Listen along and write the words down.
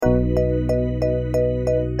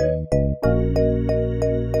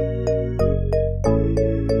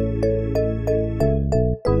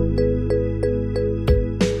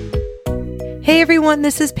everyone,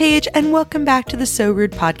 this is Paige, and welcome back to the So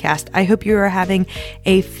Rude podcast. I hope you are having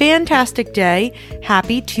a fantastic day.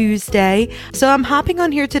 Happy Tuesday. So I'm hopping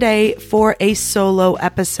on here today for a solo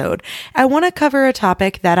episode. I want to cover a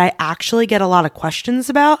topic that I actually get a lot of questions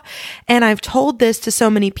about, and I've told this to so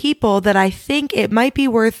many people that I think it might be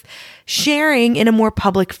worth sharing in a more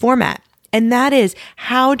public format. And that is,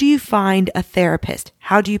 how do you find a therapist?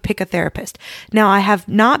 How do you pick a therapist? Now, I have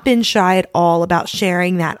not been shy at all about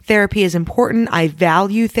sharing that therapy is important. I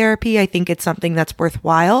value therapy. I think it's something that's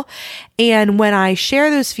worthwhile. And when I share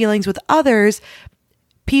those feelings with others,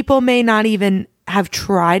 people may not even have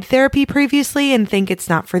tried therapy previously and think it's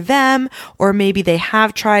not for them, or maybe they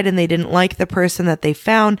have tried and they didn't like the person that they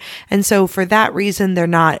found. And so for that reason, they're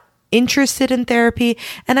not interested in therapy.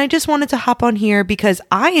 And I just wanted to hop on here because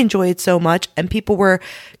I enjoy it so much and people were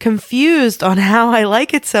confused on how I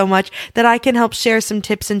like it so much that I can help share some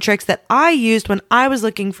tips and tricks that I used when I was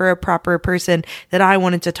looking for a proper person that I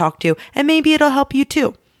wanted to talk to. And maybe it'll help you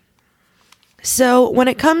too. So when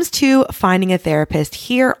it comes to finding a therapist,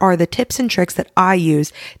 here are the tips and tricks that I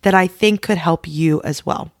use that I think could help you as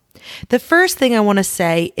well. The first thing I want to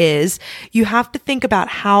say is you have to think about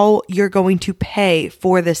how you're going to pay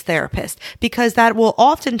for this therapist, because that will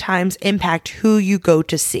oftentimes impact who you go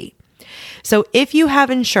to see. So if you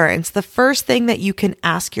have insurance, the first thing that you can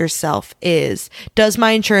ask yourself is, does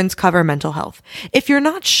my insurance cover mental health? If you're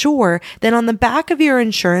not sure, then on the back of your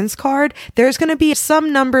insurance card, there's going to be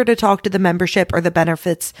some number to talk to the membership or the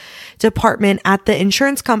benefits department at the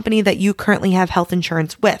insurance company that you currently have health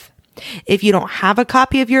insurance with. If you don't have a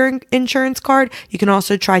copy of your insurance card, you can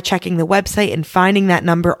also try checking the website and finding that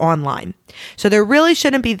number online. So there really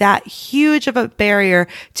shouldn't be that huge of a barrier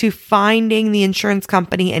to finding the insurance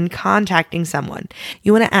company and contacting someone.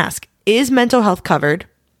 You want to ask, is mental health covered?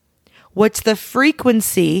 What's the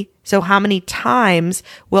frequency? So how many times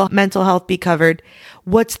will mental health be covered?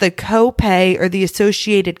 What's the copay or the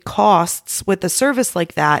associated costs with a service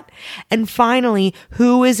like that? And finally,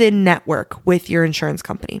 who is in network with your insurance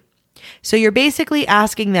company? So you're basically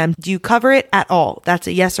asking them, do you cover it at all? That's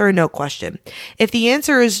a yes or a no question. If the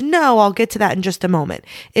answer is no, I'll get to that in just a moment.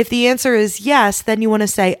 If the answer is yes, then you want to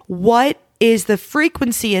say, what is the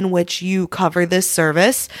frequency in which you cover this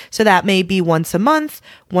service? So that may be once a month,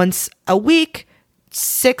 once a week,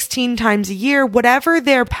 16 times a year, whatever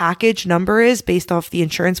their package number is based off the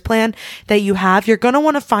insurance plan that you have, you're going to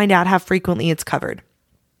want to find out how frequently it's covered.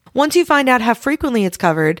 Once you find out how frequently it's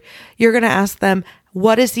covered, you're going to ask them,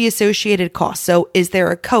 what is the associated cost? So is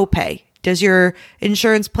there a copay? Does your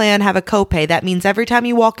insurance plan have a copay? That means every time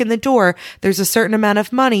you walk in the door, there's a certain amount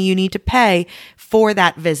of money you need to pay for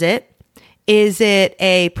that visit. Is it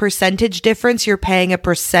a percentage difference? You're paying a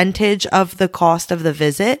percentage of the cost of the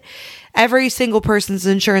visit. Every single person's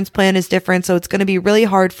insurance plan is different, so it's going to be really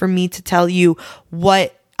hard for me to tell you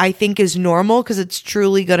what I think is normal, because it's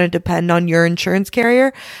truly going to depend on your insurance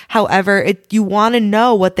carrier. However, you want to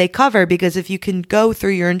know what they cover, because if you can go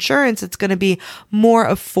through your insurance, it's going to be more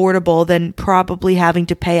affordable than probably having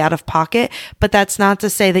to pay out of pocket. But that's not to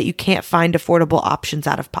say that you can't find affordable options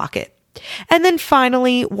out of pocket. And then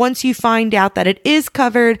finally, once you find out that it is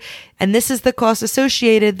covered and this is the cost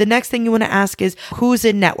associated, the next thing you want to ask is who's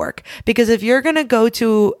in network. Because if you're going to go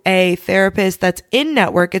to a therapist that's in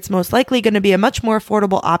network, it's most likely going to be a much more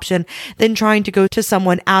affordable option than trying to go to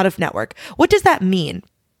someone out of network. What does that mean?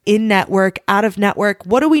 In network, out of network?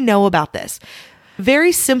 What do we know about this?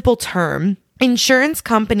 Very simple term. Insurance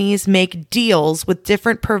companies make deals with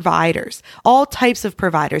different providers, all types of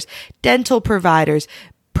providers, dental providers,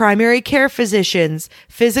 primary care physicians,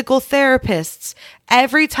 physical therapists,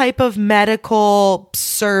 every type of medical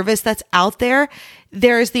service that's out there.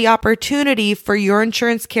 There is the opportunity for your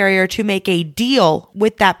insurance carrier to make a deal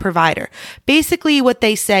with that provider. Basically, what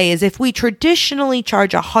they say is, if we traditionally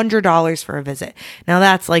charge $100 for a visit, now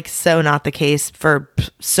that's like so not the case for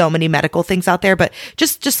so many medical things out there, but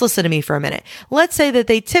just listen to me for a minute. Let's say that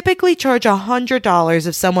they typically charge $100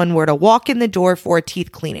 if someone were to walk in the door for a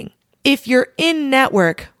teeth cleaning. If you're in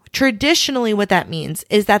network, traditionally what that means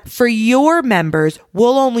is that for your members,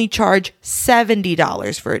 we'll only charge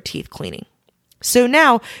 $70 for a teeth cleaning. So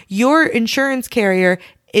now your insurance carrier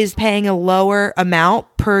is paying a lower amount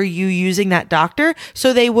per you using that doctor.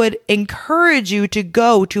 So they would encourage you to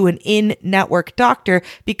go to an in-network doctor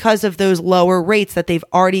because of those lower rates that they've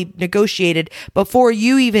already negotiated before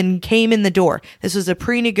you even came in the door. This was a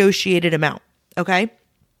pre-negotiated amount. Okay.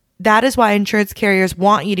 That is why insurance carriers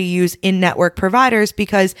want you to use in-network providers,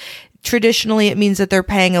 because traditionally it means that they're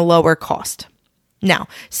paying a lower cost. Now,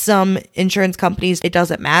 some insurance companies, it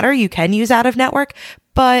doesn't matter. You can use out of network.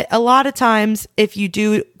 But a lot of times, if you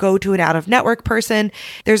do go to an out-of-network person,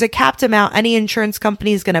 there's a capped amount any insurance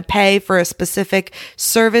company is going to pay for a specific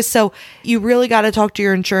service. So you really got to talk to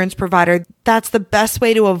your insurance provider. That's the best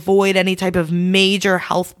way to avoid any type of major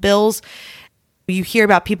health bills. You hear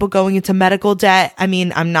about people going into medical debt. I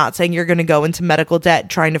mean, I'm not saying you're going to go into medical debt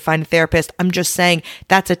trying to find a therapist. I'm just saying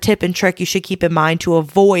that's a tip and trick you should keep in mind to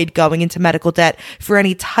avoid going into medical debt for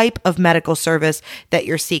any type of medical service that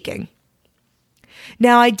you're seeking.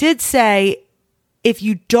 Now, I did say if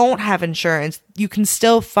you don't have insurance, you can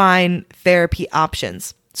still find therapy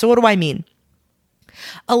options. So what do I mean?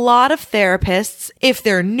 A lot of therapists, if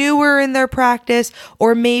they're newer in their practice,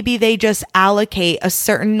 or maybe they just allocate a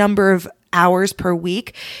certain number of hours per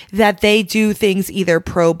week, that they do things either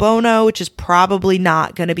pro bono, which is probably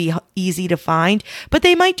not going to be easy to find, but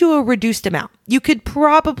they might do a reduced amount. You could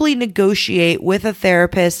probably negotiate with a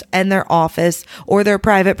therapist and their office or their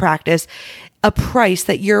private practice a price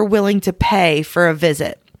that you're willing to pay for a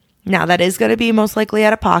visit. Now, that is going to be most likely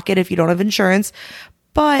out of pocket if you don't have insurance,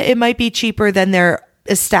 but it might be cheaper than their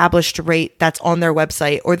established rate that's on their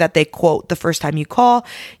website or that they quote the first time you call.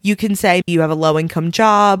 You can say you have a low income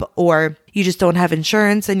job or you just don't have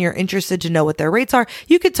insurance and you're interested to know what their rates are.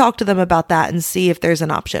 You could talk to them about that and see if there's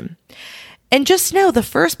an option. And just know the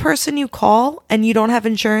first person you call and you don't have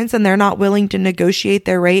insurance and they're not willing to negotiate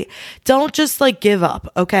their rate, don't just give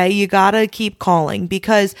up, okay? You gotta keep calling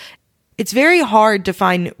because it's very hard to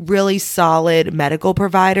find really solid medical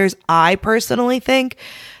providers, I personally think.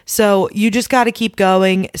 So you just gotta keep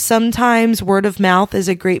going. Sometimes word of mouth is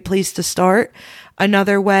a great place to start.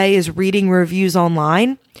 Another way is reading reviews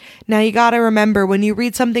online. Now you got to remember when you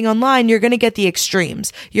read something online, you're going to get the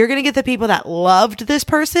extremes. You're going to get the people that loved this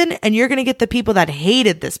person and you're going to get the people that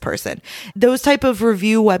hated this person. Those type of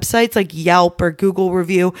review websites like Yelp or Google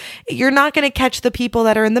Review, you're not going to catch the people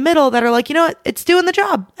that are in the middle that are like, you know what, it's doing the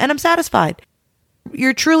job and I'm satisfied.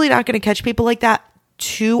 You're truly not going to catch people like that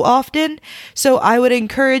too often. So I would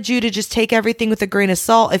encourage you to just take everything with a grain of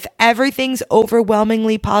salt. If everything's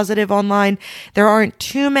overwhelmingly positive online, there aren't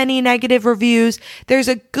too many negative reviews, there's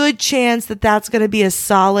a good chance that that's going to be a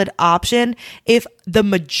solid option. If the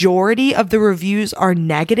majority of the reviews are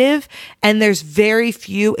negative and there's very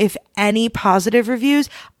few, if any, positive reviews,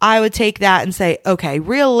 I would take that and say, okay,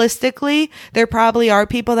 realistically, there probably are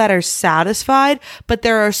people that are satisfied, but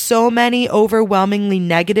there are so many overwhelmingly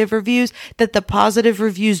negative reviews that the positive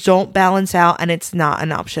reviews don't balance out and it's not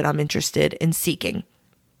an option I'm interested in seeking.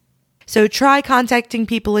 So try contacting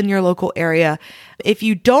people in your local area. If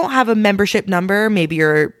you don't have a membership number, maybe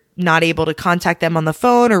you're not able to contact them on the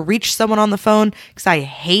phone or reach someone on the phone, because I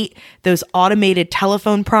hate those automated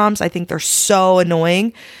telephone prompts. I think they're so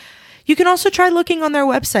annoying. You can also try looking on their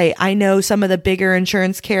website. I know some of the bigger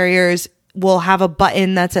insurance carriers will have a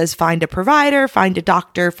button that says find a provider, find a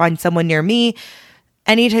doctor, find someone near me,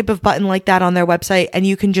 any type of button like that on their website. And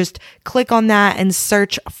you can just click on that and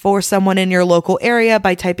search for someone in your local area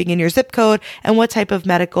by typing in your zip code and what type of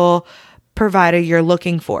medical provider you're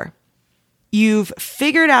looking for. You've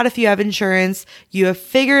figured out if you have insurance, you have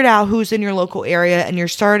figured out who's in your local area, and you're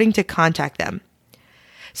starting to contact them.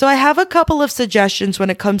 So I have a couple of suggestions when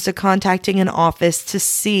it comes to contacting an office to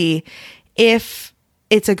see if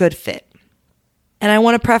it's a good fit. And I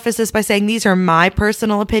want to preface this by saying these are my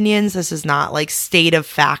personal opinions. This is not state of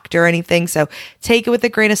fact or anything. So take it with a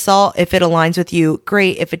grain of salt. If it aligns with you,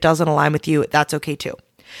 great. If it doesn't align with you, that's okay too.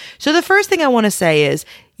 So the first thing I want to say is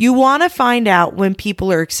you want to find out when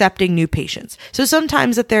people are accepting new patients. So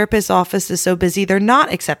sometimes the therapist's office is so busy, they're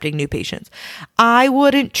not accepting new patients. I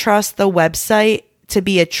wouldn't trust the website to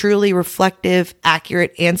be a truly reflective,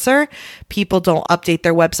 accurate answer. People don't update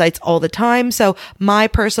their websites all the time. So my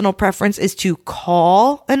personal preference is to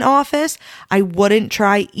call an office. I wouldn't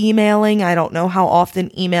try emailing. I don't know how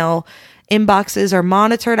often email inboxes are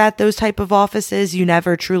monitored at those type of offices. You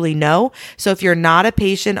never truly know. So if you're not a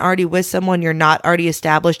patient already with someone, you're not already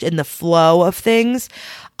established in the flow of things,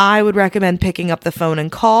 I would recommend picking up the phone and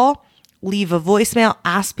call, leave a voicemail,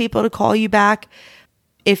 ask people to call you back.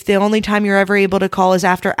 If the only time you're ever able to call is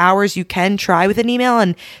after hours, you can try with an email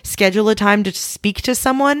and schedule a time to speak to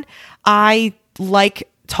someone. I like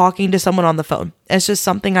talking to someone on the phone. It's just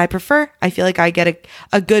something I prefer. I feel like I get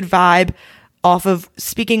a good vibe off of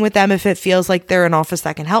speaking with them if it feels like they're an office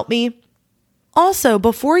that can help me. Also,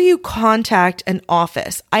 before you contact an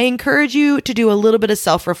office, I encourage you to do a little bit of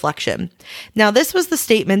self-reflection. Now, this was the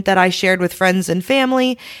statement that I shared with friends and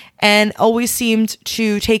family and always seemed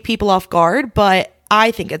to take people off guard, but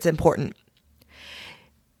I think it's important.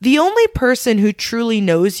 The only person who truly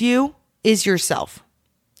knows you is yourself.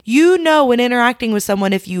 You know when interacting with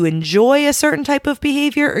someone if you enjoy a certain type of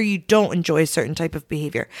behavior or you don't enjoy a certain type of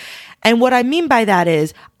behavior. And what I mean by that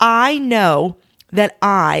is I know that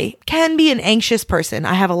I can be an anxious person.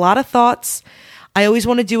 I have a lot of thoughts. I always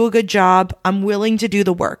want to do a good job. I'm willing to do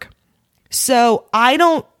the work. So I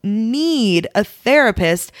don't need a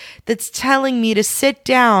therapist that's telling me to sit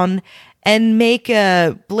down and make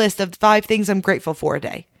a list of 5 things I'm grateful for a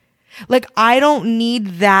day. Like, I don't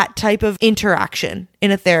need that type of interaction in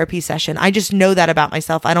a therapy session. I just know that about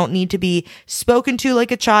myself. I don't need to be spoken to like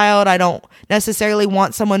a child. I don't necessarily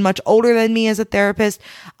want someone much older than me as a therapist.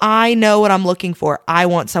 I know what I'm looking for. I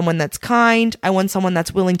want someone that's kind. I want someone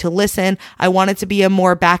that's willing to listen. I want it to be a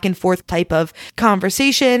more back and forth type of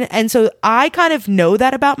conversation. And so I kind of know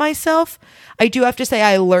that about myself. I do have to say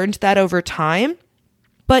I learned that over time.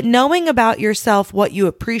 But knowing about yourself, what you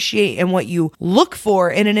appreciate and what you look for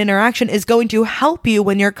in an interaction is going to help you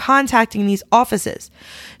when you're contacting these offices.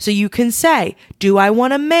 So you can say, do I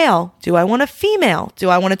want a male? Do I want a female? Do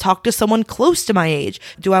I want to talk to someone close to my age?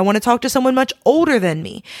 Do I want to talk to someone much older than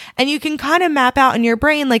me? And you can kind of map out in your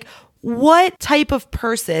brain, like, what type of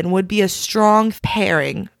person would be a strong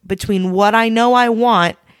pairing between what I know I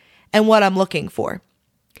want and what I'm looking for.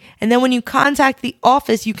 And then when you contact the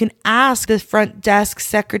office, you can ask the front desk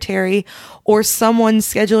secretary or someone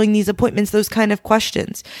scheduling these appointments those kind of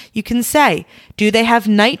questions. You can say, do they have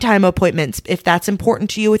nighttime appointments if that's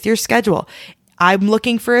important to you with your schedule? I'm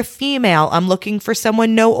looking for a female. I'm looking for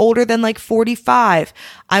someone no older than like 45.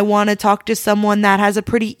 I want to talk to someone that has a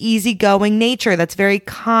pretty easygoing nature, that's very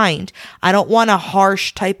kind. I don't want a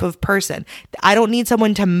harsh type of person. I don't need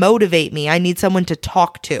someone to motivate me. I need someone to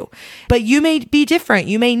talk to. But you may be different.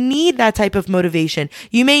 You may need that type of motivation.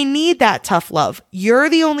 You may need that tough love. You're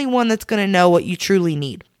the only one that's going to know what you truly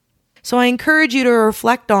need. So I encourage you to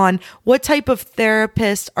reflect on what type of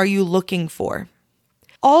therapist are you looking for.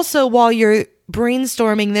 Also, while you're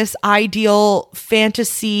brainstorming this ideal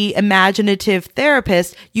fantasy imaginative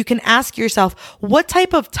therapist, you can ask yourself, what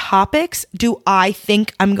type of topics do I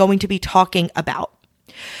think I'm going to be talking about?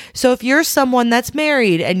 So if you're someone that's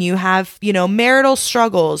married and you have, marital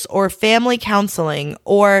struggles or family counseling,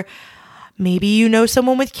 or maybe you know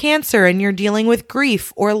someone with cancer and you're dealing with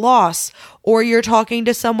grief or loss, or you're talking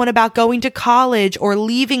to someone about going to college or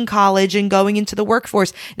leaving college and going into the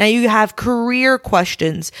workforce. Now you have career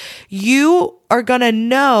questions. You are going to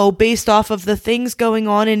know based off of the things going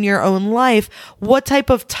on in your own life, what type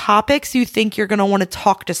of topics you think you're going to want to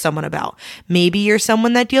talk to someone about. Maybe you're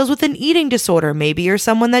someone that deals with an eating disorder. Maybe you're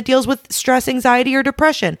someone that deals with stress, anxiety, or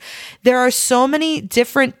depression. There are so many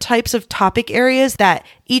different types of topic areas that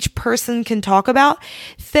each person can talk about.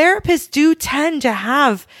 Therapists do tend to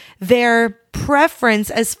have their preference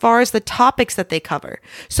as far as the topics that they cover.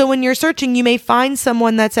 So when you're searching, you may find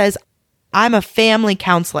someone that says, I'm a family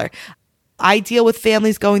counselor. I deal with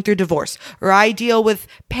families going through divorce, or I deal with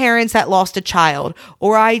parents that lost a child,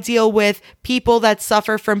 or I deal with people that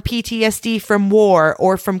suffer from PTSD from war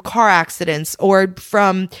or from car accidents or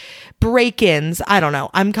from break-ins. I don't know.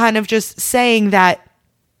 I'm kind of just saying that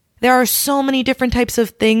there are so many different types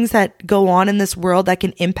of things that go on in this world that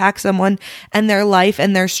can impact someone and their life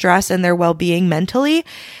and their stress and their well-being mentally.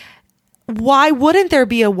 Why wouldn't there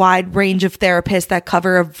be a wide range of therapists that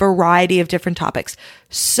cover a variety of different topics?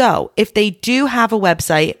 So if they do have a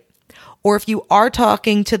website, or if you are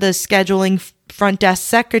talking to the scheduling front desk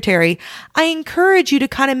secretary, I encourage you to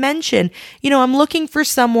kind of mention, I'm looking for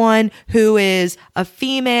someone who is a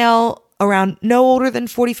female, around no older than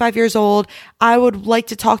 45 years old. I would like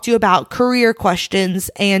to talk to you about career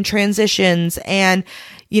questions and transitions and,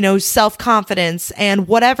 self-confidence and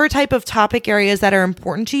whatever type of topic areas that are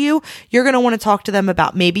important to you, you're going to want to talk to them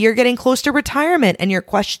about. Maybe you're getting close to retirement and you're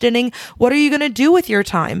questioning, what are you going to do with your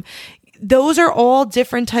time? Those are all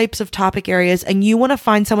different types of topic areas, and you want to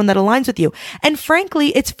find someone that aligns with you. And frankly,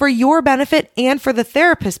 it's for your benefit and for the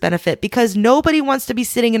therapist's benefit, because nobody wants to be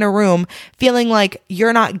sitting in a room feeling like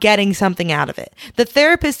you're not getting something out of it. The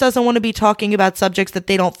therapist doesn't want to be talking about subjects that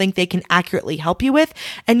they don't think they can accurately help you with,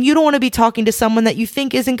 and you don't want to be talking to someone that you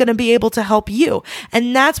think isn't going to be able to help you.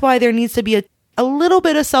 And that's why there needs to be a little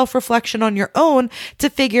bit of self-reflection on your own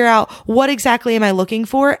to figure out, what exactly am I looking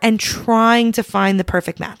for, and trying to find the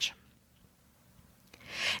perfect match.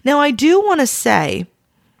 Now, I do want to say,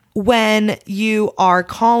 when you are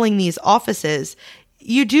calling these offices,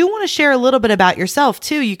 you do want to share a little bit about yourself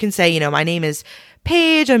too. You can say, my name is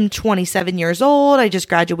Paige. I'm 27 years old. I just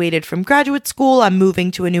graduated from graduate school. I'm moving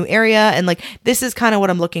to a new area. And this is kind of what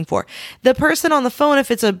I'm looking for. The person on the phone, if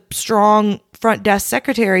it's a strong front desk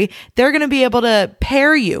secretary, they're going to be able to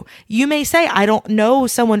pair you. You may say, I don't know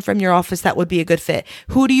someone from your office that would be a good fit.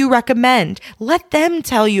 Who do you recommend? Let them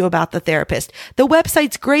tell you about the therapist. The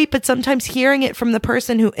website's great, but sometimes hearing it from the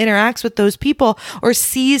person who interacts with those people or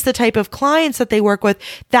sees the type of clients that they work with,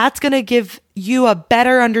 that's going to give you a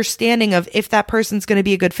better understanding of if that person's going to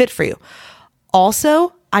be a good fit for you.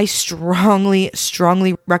 Also, I strongly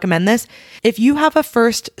recommend this. If you have a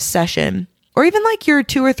first session, or even like you're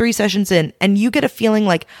 2 or 3 sessions in, and you get a feeling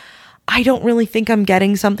like, I don't really think I'm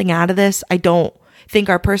getting something out of this. I don't think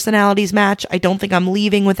our personalities match. I don't think I'm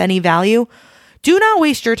leaving with any value. Do not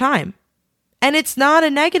waste your time. And it's not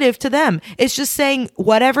a negative to them. It's just saying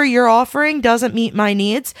whatever you're offering doesn't meet my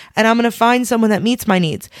needs, and I'm going to find someone that meets my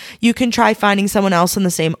needs. You can try finding someone else in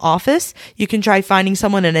the same office. You can try finding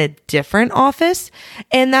someone in a different office.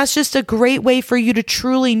 And that's just a great way for you to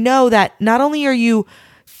truly know that not only are you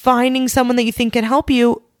finding someone that you think can help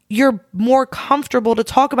you, you're more comfortable to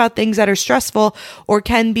talk about things that are stressful or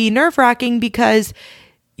can be nerve-wracking because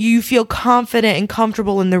you feel confident and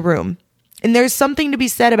comfortable in the room. And there's something to be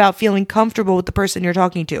said about feeling comfortable with the person you're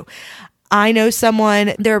talking to. I know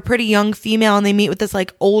someone, they're a pretty young female, and they meet with this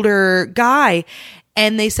like older guy,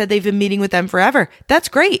 and they said they've been meeting with them forever. That's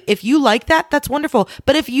great. If you like that, that's wonderful.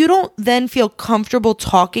 But if you don't then feel comfortable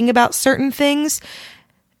talking about certain things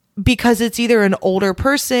because it's either an older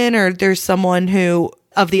person or there's someone who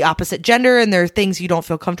of the opposite gender and there are things you don't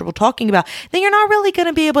feel comfortable talking about, then you're not really going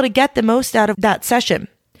to be able to get the most out of that session.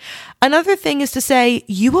 Another thing is to say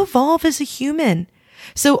you evolve as a human.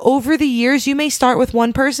 So over the years, you may start with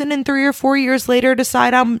one person and 3 or 4 years later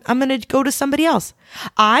decide I'm going to go to somebody else.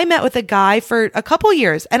 I met with a guy for a couple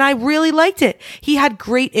years and I really liked it. He had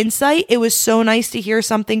great insight. It was so nice to hear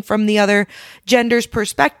something from the other gender's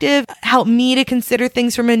perspective, helped me to consider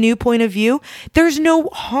things from a new point of view. There's no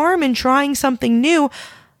harm in trying something new.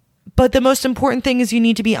 But the most important thing is you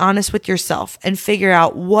need to be honest with yourself and figure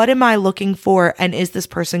out, what am I looking for? And is this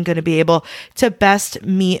person going to be able to best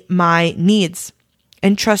meet my needs?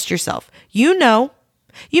 And trust yourself. You know,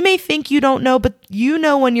 you may think you don't know, but you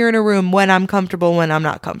know when you're in a room when I'm comfortable, when I'm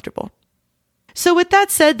not comfortable. So with that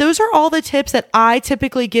said, those are all the tips that I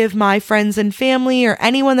typically give my friends and family or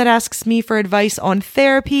anyone that asks me for advice on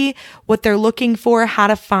therapy, what they're looking for, how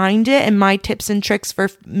to find it, and my tips and tricks for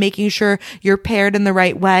making sure you're paired in the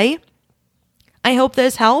right way. I hope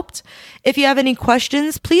this helped. If you have any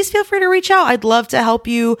questions, please feel free to reach out. I'd love to help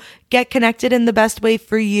you get connected in the best way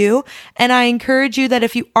for you. And I encourage you that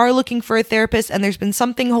if you are looking for a therapist and there's been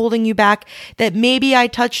something holding you back, that maybe I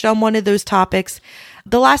touched on one of those topics.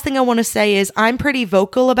 The last thing I want to say is I'm pretty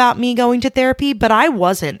vocal about me going to therapy, but I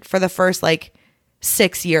wasn't for the first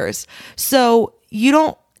 6 years. So you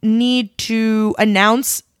don't need to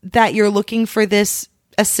announce that you're looking for this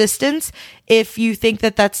assistance if you think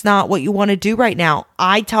that that's not what you want to do right now.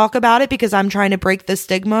 I talk about it because I'm trying to break the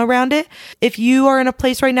stigma around it. If you are in a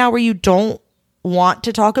place right now where you don't want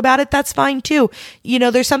to talk about it, that's fine too. You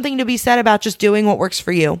know, there's something to be said about just doing what works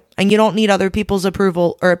for you, and you don't need other people's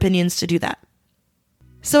approval or opinions to do that.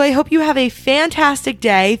 So I hope you have a fantastic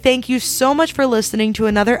day. Thank you so much for listening to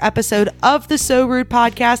another episode of the So Rude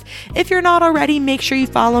podcast. If you're not already, make sure you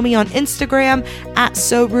follow me on Instagram at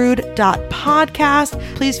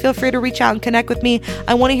sorude.podcast. Please feel free to reach out and connect with me.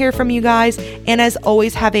 I want to hear from you guys. And as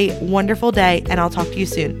always, have a wonderful day, and I'll talk to you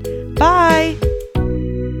soon. Bye.